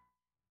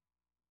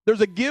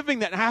 There's a giving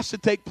that has to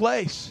take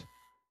place.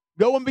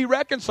 Go and be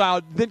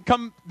reconciled, then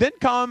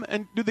come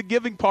and do the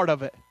giving part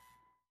of it.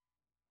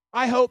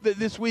 I hope that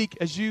this week,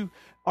 as you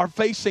are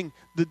facing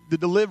the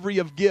delivery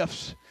of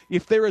gifts,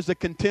 if there is a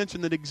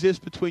contention that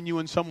exists between you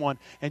and someone,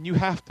 and you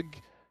have to,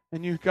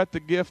 and you've got the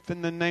gift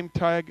and the name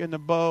tag and the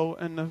bow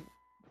and the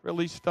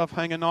frilly stuff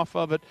hanging off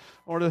of it,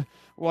 or the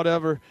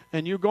whatever,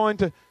 and you're going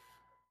to,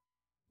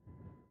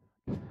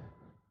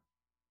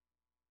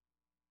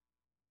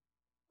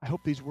 I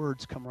hope these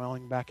words come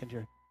rolling back into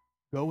your,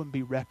 go and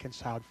be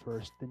reconciled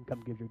first, then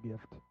come give your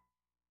gift.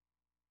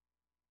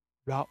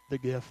 Drop the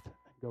gift and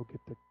go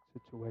get the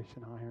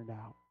situation ironed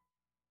out.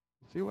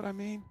 See what I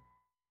mean?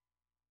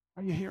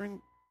 Are you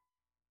hearing?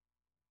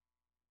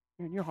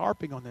 And you're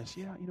harping on this.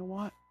 Yeah, you know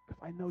what?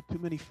 Because I know too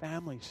many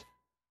families.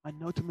 I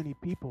know too many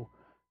people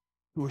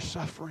who are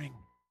suffering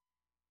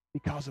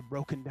because of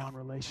broken down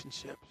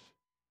relationships.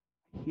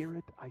 I hear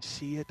it. I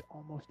see it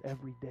almost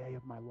every day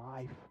of my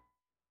life.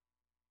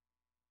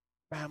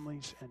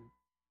 Families and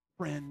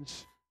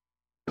friends,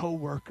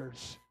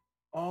 co-workers,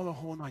 all the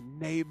whole nine,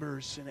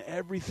 neighbors and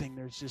everything.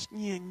 There's just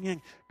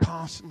yin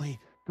constantly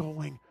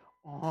going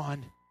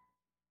on.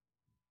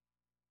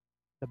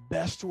 The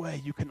best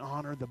way you can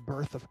honor the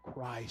birth of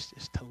Christ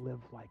is to live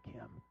like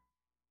Him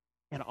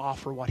and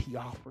offer what He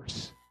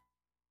offers.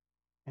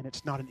 And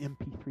it's not an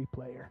MP3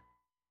 player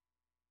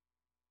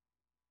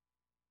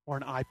or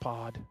an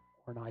iPod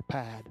or an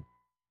iPad.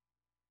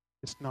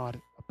 It's not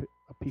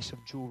a piece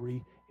of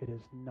jewelry. It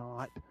is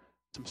not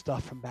some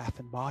stuff from Bath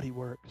and Body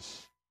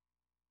Works.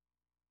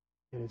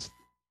 It is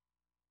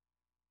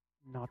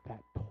not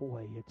that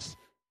toy. It's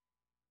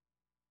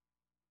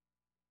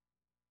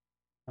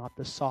not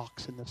the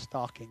socks in the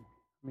stocking.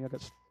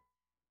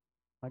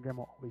 My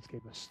grandma always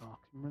gave us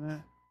socks. Remember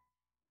that?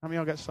 How many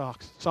of y'all got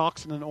socks?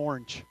 Socks and an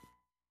orange.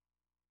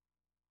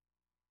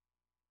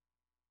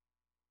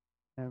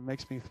 And it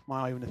makes me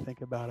smile even to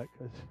think about it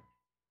because I'm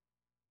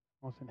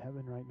almost in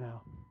heaven right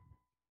now.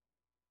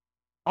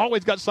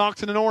 Always got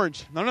socks and an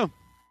orange. I don't know.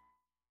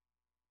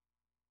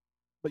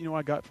 But you know what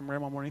I got from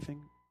Grandma more than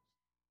anything?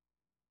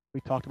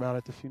 We talked about it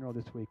at the funeral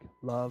this week.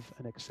 Love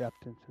and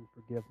acceptance and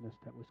forgiveness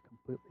that was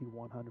completely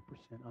 100%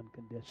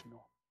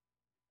 unconditional.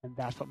 And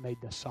that's what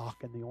made the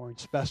sock and the orange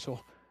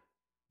special.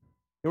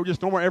 They were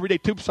just normal everyday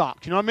tube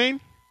socks. You know what I mean?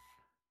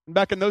 And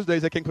back in those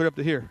days, they came clear up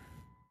to here.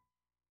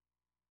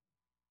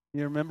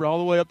 You remember all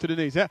the way up to the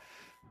knees. Yeah.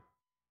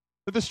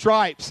 With the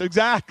stripes.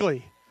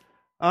 Exactly.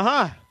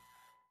 You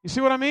see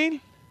what I mean?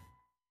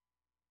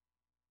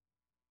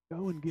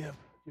 Go and give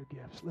your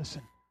gifts.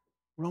 Listen,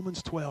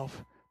 Romans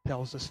 12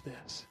 tells us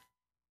this.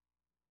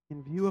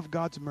 In view of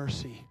God's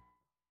mercy,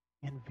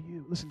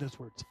 listen to those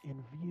words,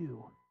 in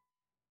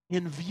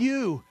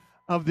view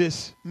of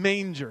this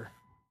manger,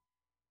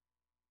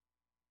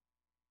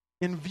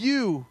 in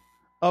view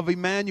of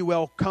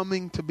Emmanuel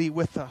coming to be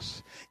with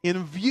us,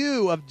 in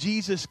view of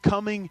Jesus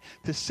coming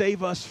to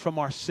save us from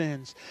our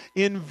sins,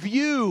 in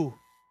view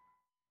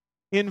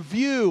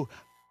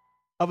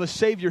of a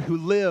Savior who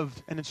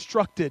lived and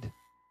instructed,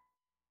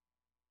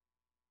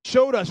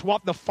 showed us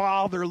what the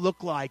Father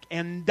looked like,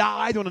 and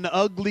died on an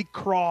ugly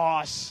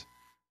cross,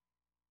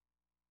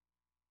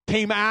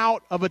 came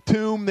out of a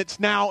tomb that's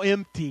now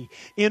empty,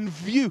 in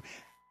view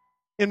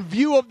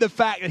of the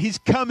fact that He's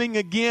coming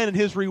again and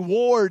His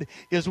reward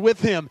is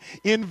with Him,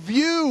 in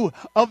view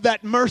of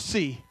that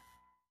mercy,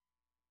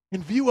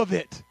 in view of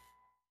it,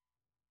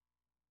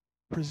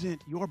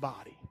 present your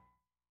body,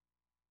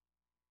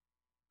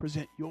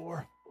 present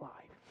your life,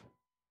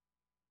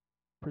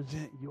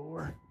 present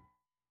your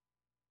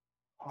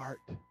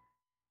heart and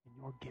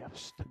your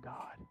gifts to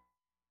God,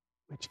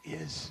 which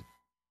is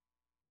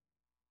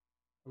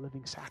a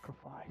living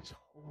sacrifice,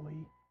 holy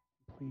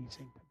and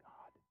pleasing to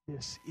God.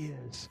 This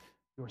is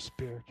your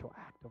spiritual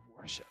act of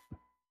worship.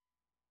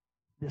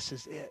 This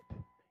is it.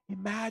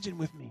 Imagine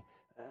with me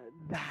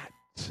that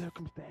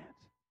circumstance.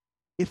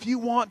 If you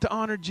want to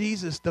honor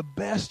Jesus, the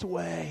best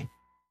way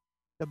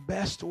to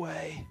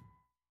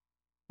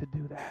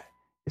do that,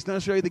 it's not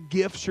necessarily the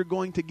gifts you're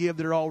going to give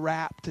that are all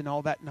wrapped and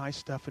all that nice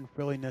stuff and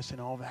frilliness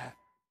and all that.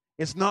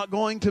 It's not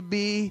going to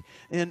be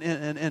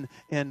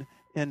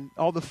in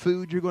all the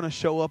food you're going to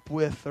show up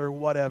with or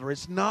whatever.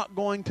 It's not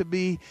going to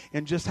be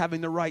in just having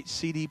the right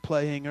CD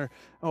playing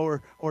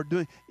or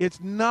doing.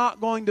 It's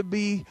not going to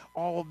be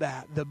all of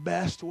that. The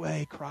best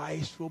way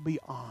Christ will be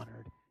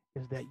honored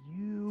is that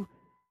you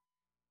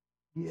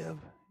give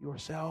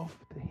yourself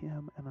to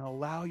Him and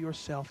allow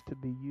yourself to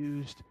be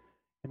used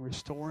in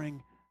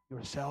restoring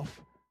yourself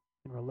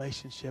in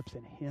relationships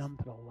and Him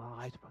to the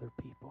lives of other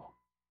people.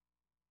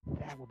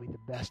 That will be the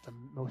best and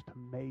most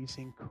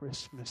amazing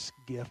Christmas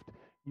gift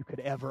you could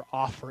ever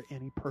offer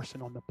any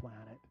person on the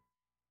planet.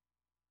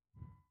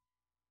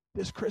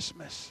 This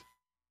Christmas,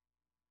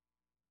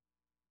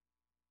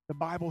 the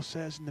Bible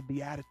says in the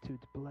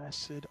Beatitudes,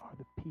 blessed are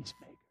the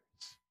peacemakers.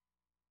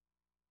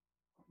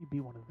 Why don't you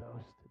be one of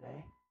those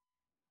today?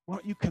 Why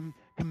don't you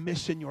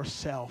commission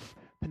yourself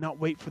to not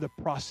wait for the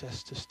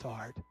process to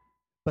start,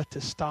 but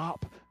to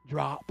stop,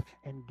 drop,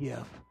 and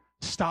give.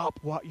 Stop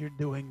what you're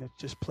doing that's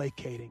just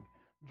placating.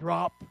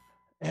 Drop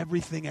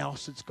everything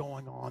else that's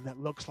going on that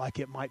looks like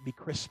it might be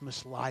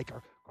Christmas-like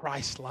or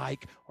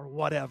Christ-like or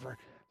whatever.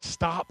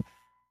 Stop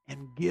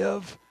and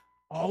give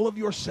all of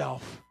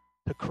yourself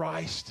to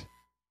Christ.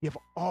 Give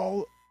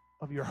all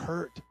of your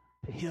hurt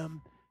to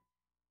Him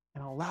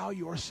and allow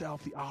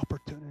yourself the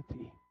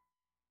opportunity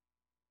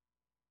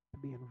to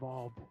be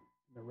involved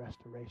in the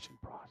restoration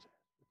process,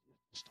 which is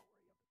the story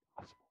of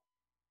the gospel.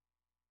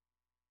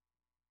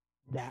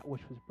 That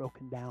which was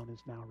broken down is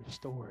now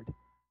restored.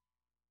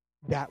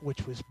 That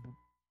which was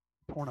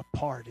torn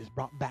apart is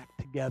brought back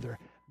together.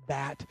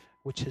 That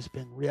which has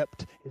been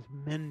ripped is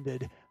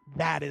mended.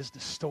 That is the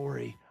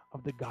story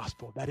of the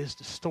gospel. That is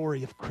the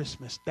story of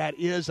Christmas. That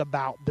is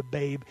about the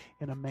babe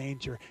in a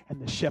manger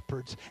and the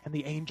shepherds and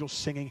the angels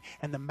singing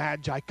and the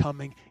magi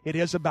coming. It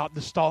is about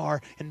the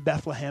star in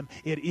Bethlehem.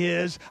 It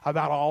is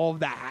about all of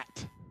that.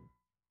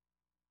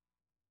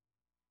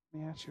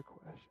 Let me ask you a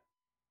question.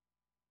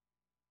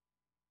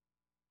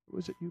 Who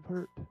is it you've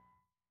hurt?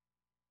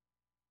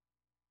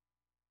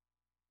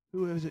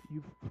 Who is it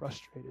you've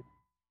frustrated?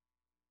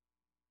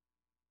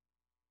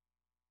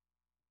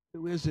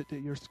 Who is it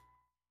that you're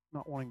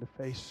not wanting to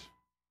face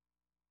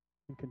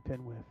and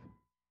contend with?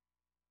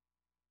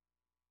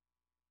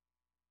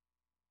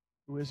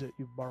 Who is it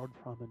you've borrowed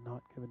from and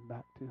not given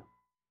back to?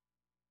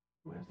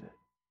 Who is it?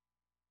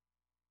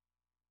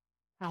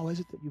 How is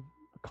it that you've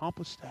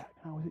accomplished that?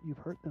 How is it you've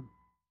hurt them?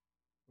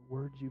 The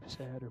words you've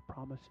said or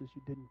promises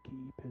you didn't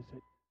keep? Is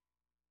it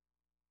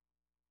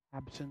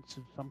absence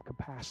of some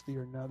capacity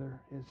or another?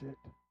 Is it,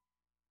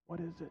 what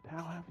is it?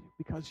 How have you?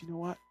 Because you know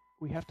what?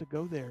 We have to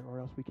go there or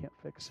else we can't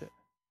fix it.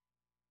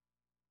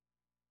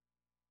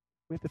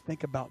 We have to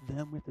think about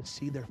them. We have to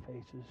see their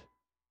faces.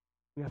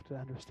 We have to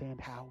understand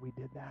how we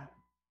did that.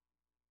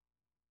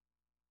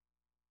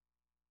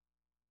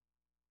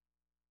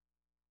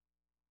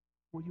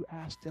 Will you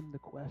ask them the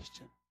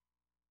question?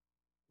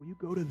 Will you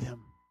go to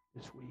them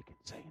this week and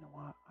say, you know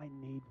what? I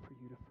need for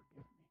you to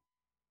forgive me.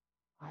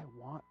 I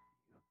want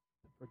you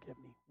to forgive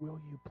me. Will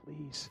you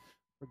please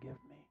forgive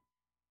me?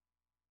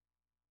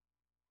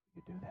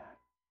 Will you do that?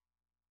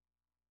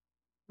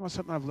 You know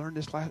something I've learned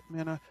this last,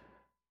 man, I've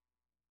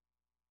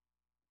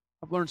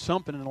learned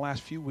something in the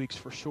last few weeks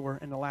for sure,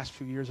 in the last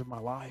few years of my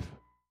life.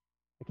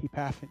 I keep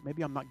having,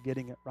 maybe I'm not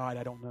getting it right,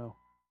 I don't know.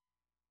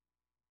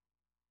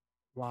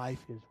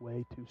 Life is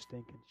way too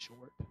stinking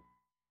short.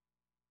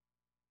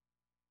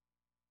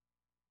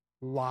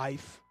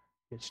 Life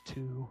is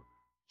too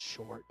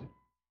short.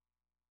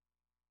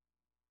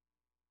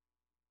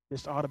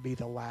 This ought to be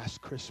the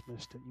last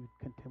Christmas that you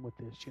contend with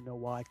this. You know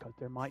why? Because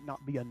there might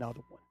not be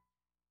another one.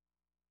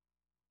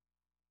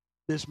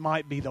 This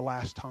might be the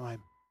last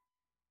time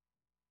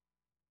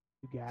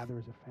you gather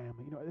as a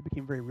family. You know, it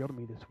became very real to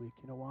me this week.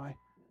 You know why?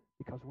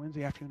 Because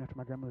Wednesday afternoon after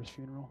my grandmother's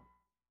funeral,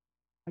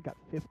 I got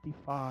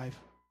 55,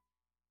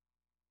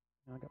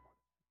 I got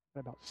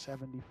about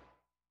 70,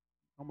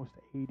 almost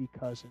 80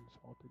 cousins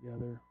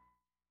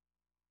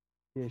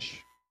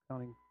altogether-ish,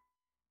 counting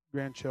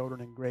grandchildren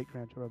and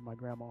great-grandchildren of my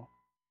grandma.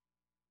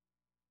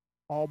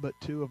 All but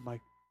 2 of my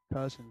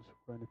cousins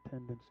were in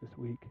attendance this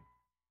week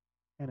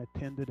and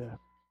attended a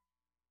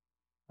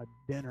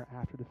dinner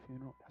after the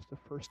funeral. That's the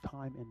first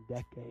time in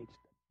decades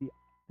that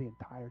the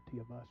entirety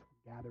of us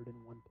were gathered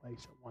in one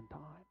place at one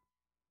time.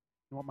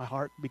 You know what my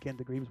heart began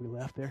to grieve as we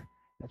left there?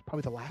 That's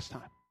probably the last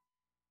time.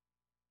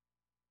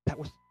 That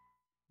was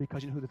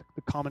because you know who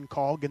the common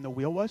cog in the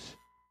wheel was?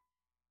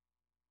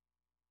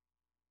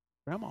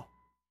 Grandma.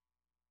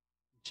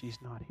 She's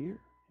not here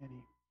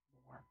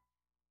anymore.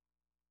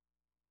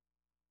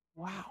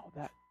 Wow,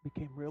 that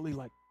became really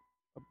like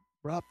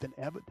abrupt and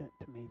evident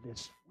to me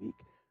this week.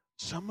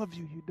 Some of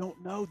you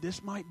don't know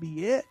this might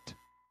be it.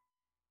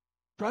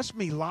 Trust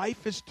me,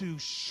 life is too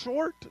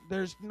short.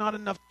 There's not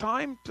enough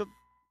time to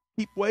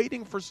keep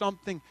waiting for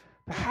something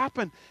to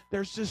happen.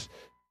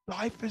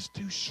 Life is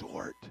too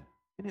short.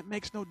 And it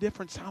makes no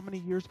difference how many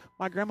years.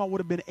 My grandma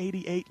would have been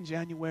 88 in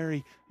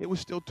January. It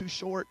was still too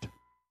short.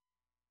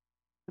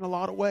 In a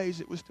lot of ways,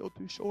 it was still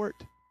too short.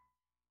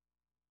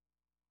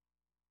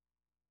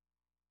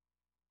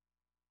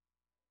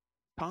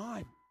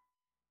 Time.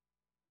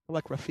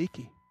 Like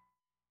Rafiki,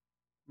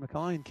 the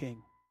Lion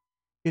King.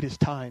 It is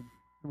time.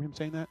 Remember him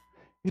saying that?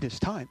 It is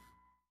time.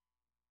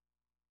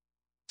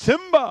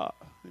 Simba.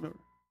 Remember?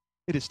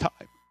 It is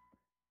time.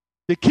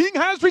 The king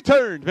has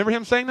returned. Remember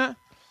him saying that?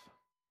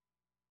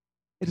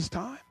 It is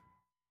time.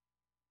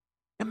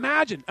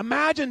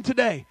 Imagine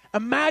today.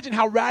 Imagine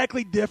how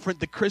radically different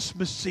the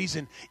Christmas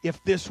season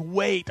if this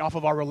weight off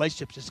of our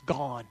relationships is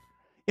gone.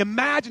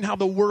 Imagine how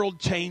the world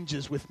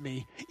changes with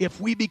me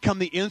if we become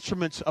the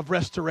instruments of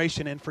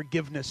restoration and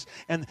forgiveness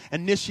and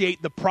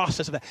initiate the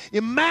process of that.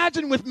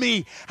 Imagine with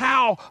me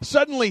how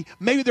suddenly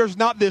maybe there's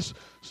not this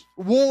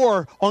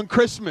war on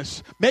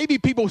Christmas. Maybe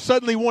people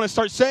suddenly want to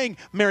start saying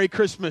Merry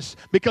Christmas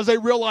because they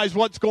realize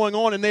what's going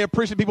on and they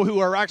appreciate people who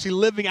are actually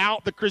living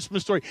out the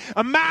Christmas story.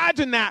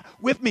 Imagine that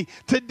with me.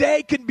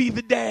 Today could be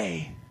the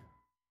day.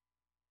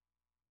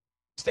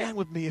 Stand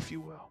with me if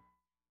you will.